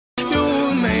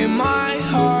made my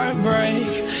heart break.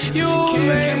 You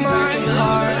made my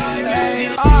heart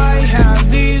ache. I have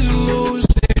these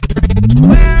lucid dreams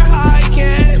where I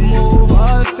can't move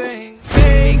a thing.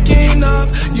 Thinking of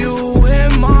you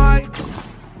in my.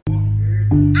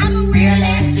 I'm a real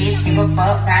ass bitch, give a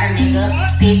fuck about a nigga.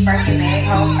 Big Birkin bag,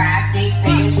 hold 5, 6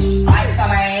 figures. Ice on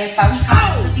my ass, so he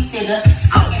called pussy figure.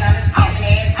 Walking on the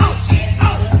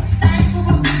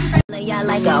Y'all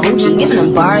like a hoochie, giving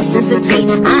them bars since a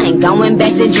teen. I ain't going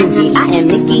back to juvie. I am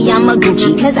Nicki, I'm a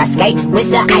Gucci, cause I skate with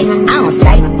the ice. I don't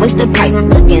sight, what's the price?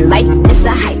 Looking like it's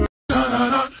a heist.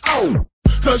 Oh,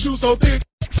 cause you so thick.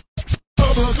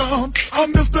 Bubblegum,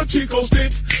 I'm Mr. Chico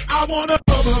Stick. I want a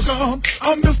bubblegum,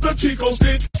 I'm Mr. Chico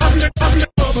Stick. I'm your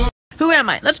bubba. Who am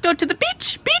I? Let's go to the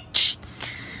beach. Beach.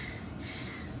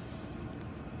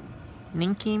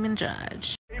 Nicki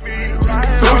Minaj.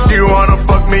 Sushi wanna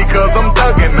fuck me cause I'm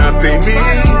thuggin', I see me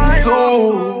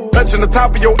too. Touching the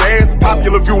top of your ass,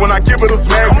 popular view when I give it a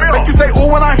smack. Make you say ooh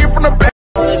when I hear from the back.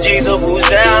 I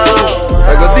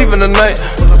go deep in the night.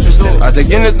 I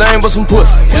take anything but some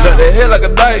pussy. She got that head like a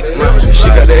dyke. She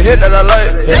got that head that I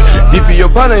like. Deep in your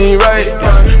partner, he right.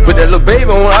 Put that little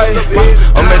baby on ice.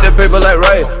 I'll make that paper like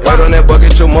right. Right on that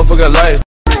bucket, your motherfucking life.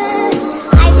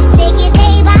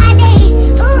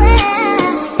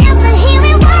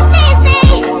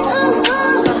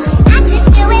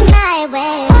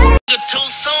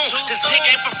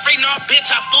 Bitch,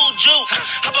 I fooled you.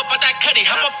 Hop up out that cutty,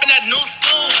 hop up in that new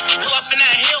school. Pull up in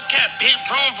that Hellcat, bitch,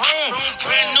 vroom, vroom.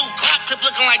 Brand new Glock, clip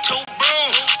looking like 2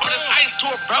 brooms. Brought this ice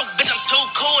to a broke, bitch, I'm too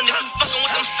cool. And if you fucking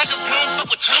with them suckers, we don't fuck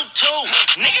with you too.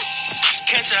 Nigga,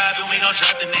 catch up and we gon'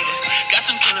 drop the nigga. Got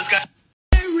some killers, got some.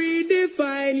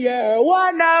 Redefine, you're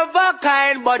one of a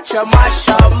kind, but you mash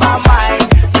up my mind.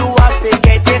 You have to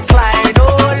get declined,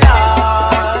 oh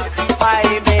Lord. My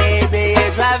baby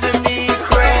is driving me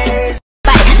crazy.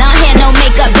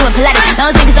 Doing Pilates.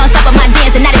 Those niggas don't stop on my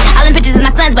dancing. All them pictures is my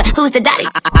sons, but who's the daddy?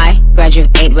 I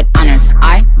graduate with honors.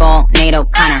 I ball NATO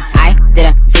Connor. I did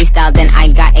a freestyle, then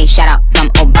I got a shout out from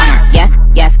Obama. Yes,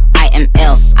 yes, I am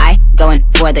ill. I going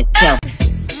for the kill.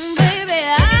 Baby,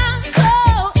 I'm so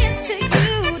into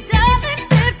you, darling.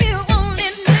 If you only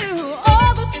knew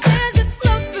all the things that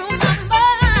flow through my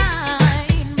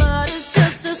mind, but it's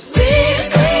just a sweet,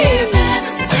 sweet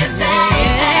fantasy, baby.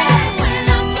 When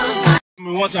I close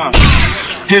my. One time.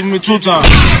 Hit me 2 times.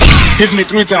 Hit me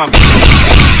 3 times.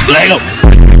 Hailo.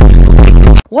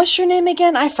 What's your name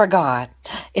again? I forgot.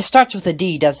 It starts with a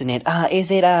D, doesn't it?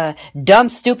 Is it dumb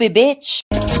stupid bitch?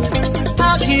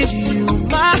 I'll give you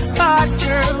my heart,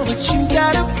 girl, but you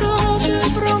gotta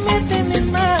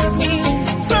prometeme, mami.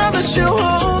 Promise you'll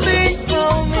hold me,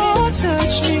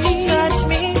 touch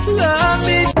me, love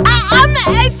me. I'm an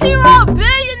 18-year-old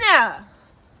billionaire.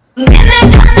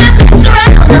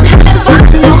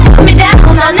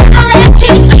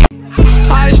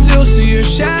 I still see your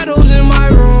shadows in my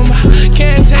room.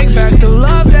 Can't take back the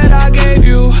love that I gave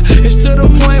you. It's to the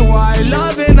point where I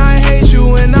love and I hate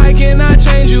you, and I cannot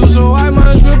change you, so I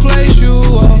must replace you.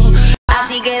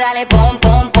 Así que dale pom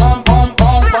pom pom pom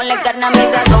pom, ponle carne a mi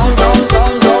sazón,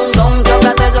 son.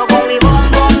 Choca todo eso con mi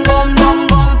bom bom bom bom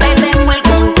bom. Perdemos el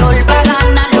control para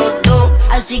ganar los dos.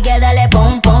 Así que dale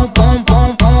pom pom pom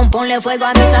pom pom, ponle fuego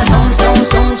a mi sazón, son.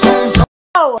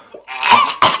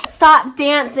 Stop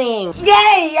dancing.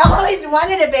 Yay! I always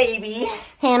wanted a baby.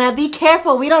 Hannah, be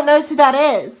careful. We don't know who that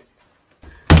is.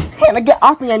 Hannah, get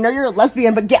off me. I know you're a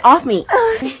lesbian, but get off me.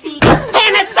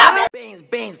 Hannah, stop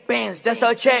it! Bands, that's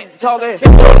our check, talking.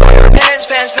 Bands.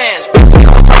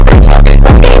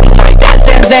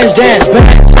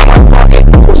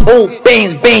 Oh,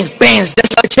 bands,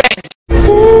 that's our check.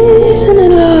 Isn't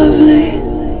it lovely?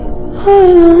 All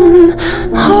alone,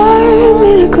 heart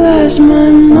made of glass, my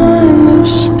mind of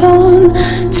stone.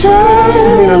 Tear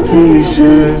me to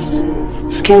pieces,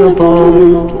 skin and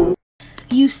bone.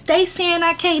 You stay saying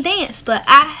I can't dance, but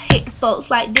I hit the folks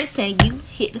like this and you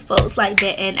hit the folks like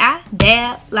that, and I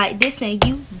dab like this and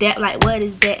you dab like what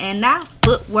is that, and I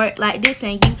footwork like this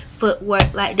and you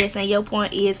footwork like this, and your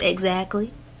point is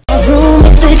exactly. Room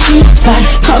is the cheap spot.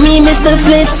 Call me Mr.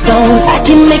 Flintstone. I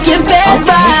can make your bed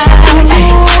right.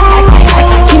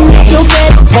 I can make your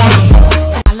bed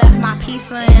right. I left my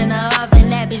pizza in the oven,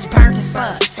 that bitch burnt as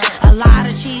fuck. A lot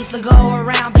of cheese to go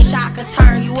around, bitch, I could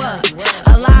turn you up.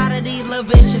 A lot of these little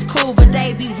bitches cool, but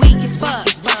they be weak as fuck.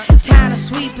 Time to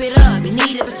sweep it up,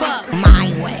 neat as fuck.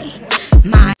 My way.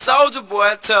 Soldier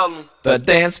boy, tell them the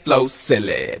dance flow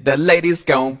silly. The ladies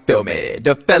gon' feel me.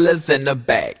 The fellas in the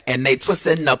back and they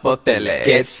twisting up a filly.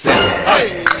 Get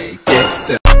silly, get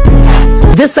silly.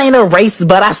 This ain't a race,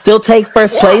 but I still take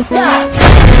first place. Take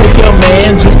your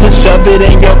man just to shove it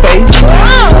in your face.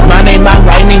 My name, my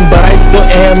lightning.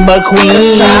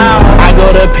 McQueen. I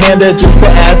go to Panda just to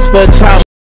ask for chow.